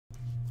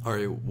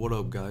Alright, what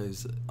up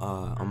guys?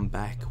 I'm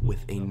back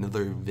with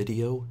another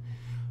video.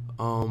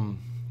 Um,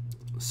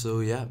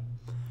 so yeah,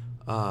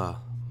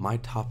 my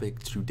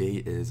topic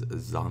today is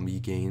zombie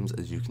games,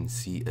 as you can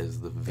see as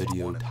the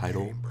video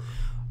title.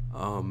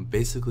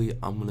 Basically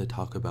I'm gonna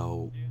talk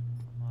about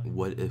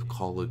what if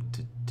Call of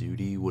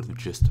Duty would have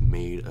just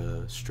made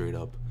a straight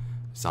up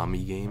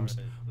zombie games.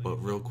 But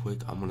real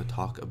quick, I'm gonna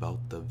talk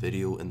about the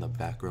video in the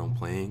background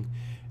playing,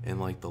 and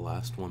like the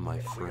last one, my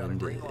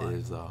friend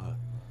is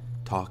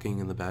talking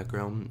in the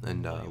background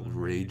and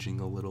raging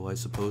a little, I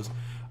suppose.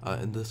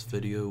 In this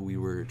video, we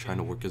were trying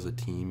to work as a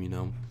team,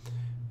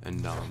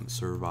 and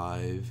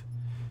survive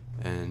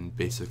and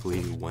basically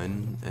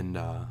win. And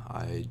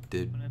I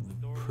did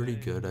pretty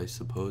good, I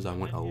suppose. I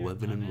went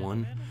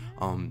 11-1.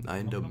 I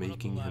ended up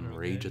making him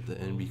rage at the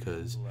end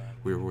because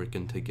we were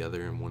working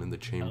together in one in the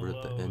chamber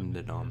at the end,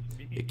 and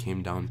it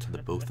came down to the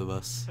both of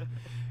us,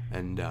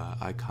 and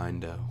I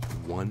kind of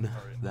won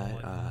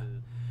that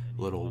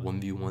little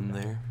 1v1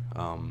 there.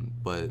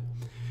 But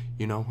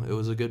it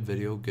was a good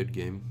video, good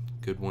game,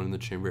 good one in the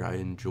chamber. I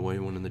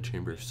enjoy one in the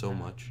chamber so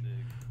much.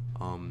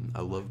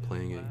 I love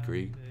playing a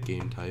great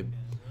game type.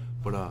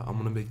 But I'm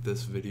gonna make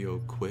this video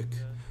quick.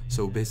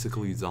 So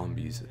basically,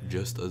 zombies,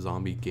 just a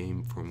zombie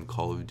game from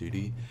Call of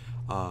Duty.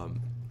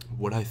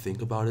 What I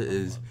think about it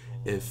is,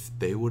 if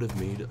they would have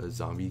made a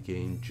zombie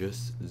game,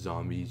 just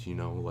zombies,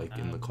 like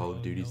in the Call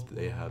of Duties that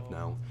they have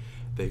now,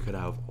 they could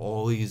have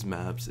all these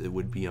maps. It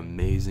would be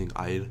amazing.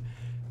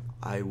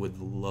 I would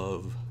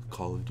love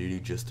Call of Duty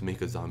just to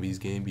make a zombies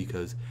game,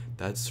 because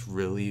that's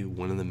really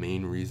one of the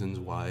main reasons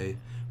why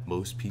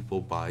most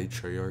people buy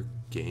Treyarch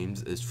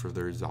games, is for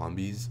their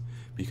zombies,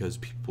 because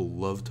people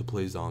love to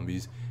play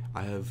zombies.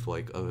 I have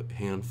like a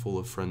handful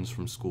of friends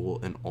from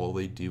school, and all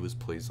they do is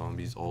play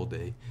zombies all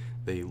day.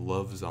 They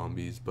love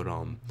zombies, but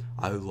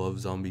I love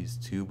zombies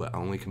too, but I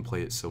only can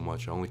play it so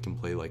much. I only can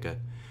play like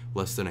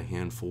less than a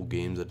handful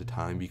games at a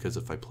time, because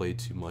if I play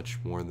too much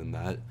more than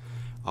that,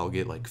 I'll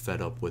get like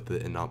fed up with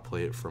it and not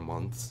play it for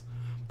months.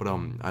 But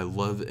I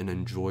love and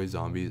enjoy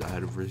zombies. I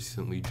had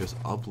recently just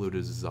uploaded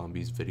a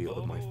zombies video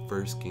of my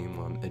first game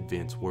on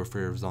Advanced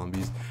Warfare of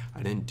Zombies.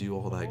 I didn't do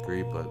all that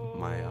great, but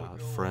my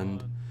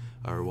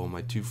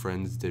my two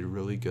friends did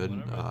really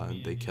good.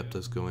 They kept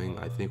us going.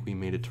 I think we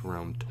made it to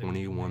round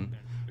 21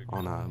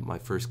 on my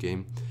first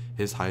game.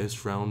 His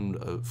highest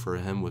round for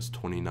him was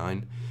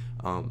 29.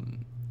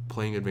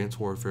 Playing Advanced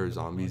Warfare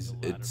Zombies,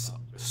 it's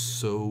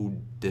so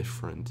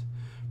different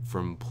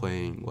from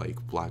playing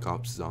like Black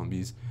Ops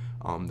Zombies.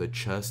 The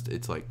chest,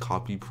 it's like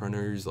copy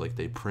printers, like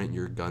they print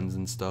your guns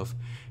and stuff,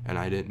 and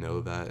I didn't know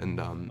that, and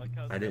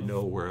I didn't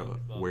know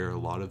where a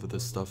lot of the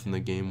stuff in the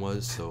game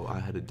was, so I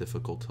had a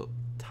difficult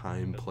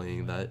time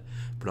playing that.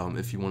 But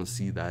if you want to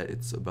see that,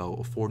 it's about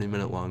a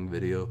 40-minute long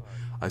video.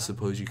 I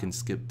suppose you can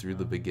skip through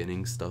the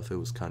beginning stuff. It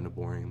was kind of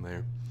boring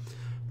there.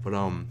 But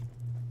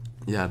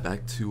yeah,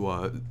 back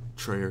to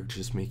Treyarch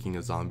just making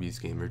a zombies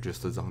game, or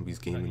just a zombies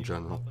game in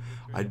general.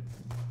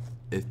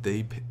 If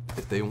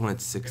they wanted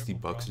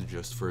 $60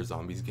 just for a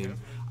zombies game,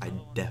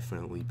 I'd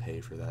definitely pay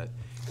for that,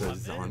 because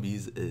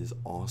zombies is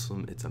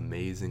awesome. It's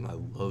amazing. I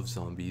love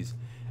zombies.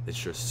 It's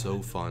just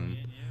so fun.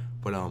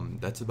 But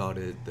that's about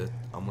it.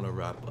 I'm gonna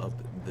wrap up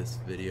this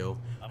video.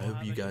 I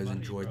hope you guys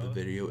enjoyed the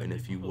video, and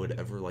if you would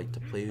ever like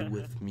to play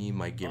with me,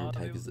 my gamer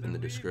tag is in the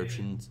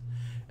descriptions.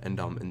 And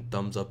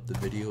thumbs up the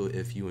video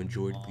if you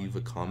enjoyed. Leave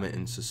a comment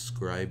and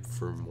subscribe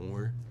for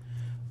more.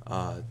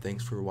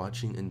 Thanks for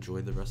watching.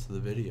 Enjoy the rest of the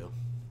video.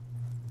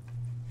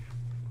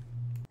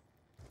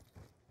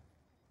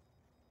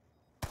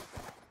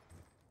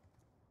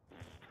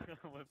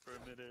 Went for a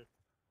minute.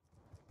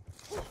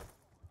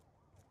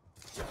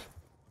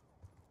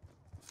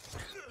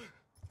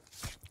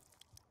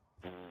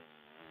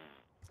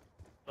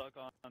 Stuck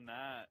on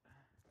that.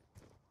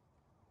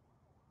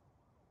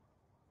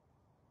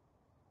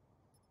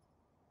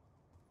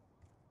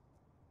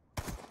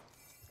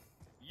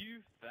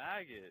 You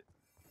faggot.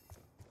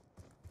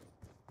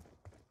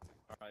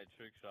 Alright,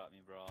 trick shot me,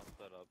 bro. I'll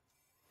set up.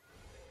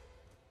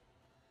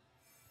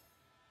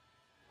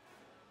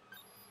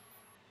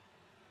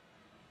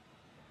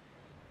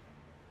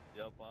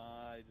 Yep,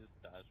 I just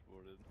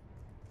dashboarded.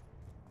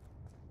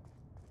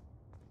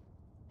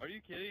 Are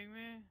you kidding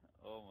me?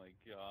 Oh my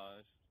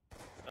gosh.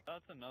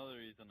 That's another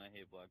reason I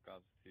hate Black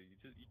Ops 2.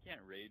 You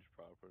can't rage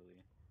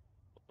properly.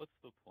 What's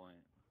the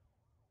point?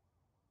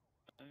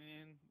 I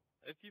mean,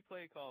 if you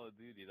play Call of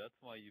Duty, that's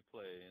why you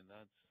play, and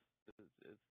it's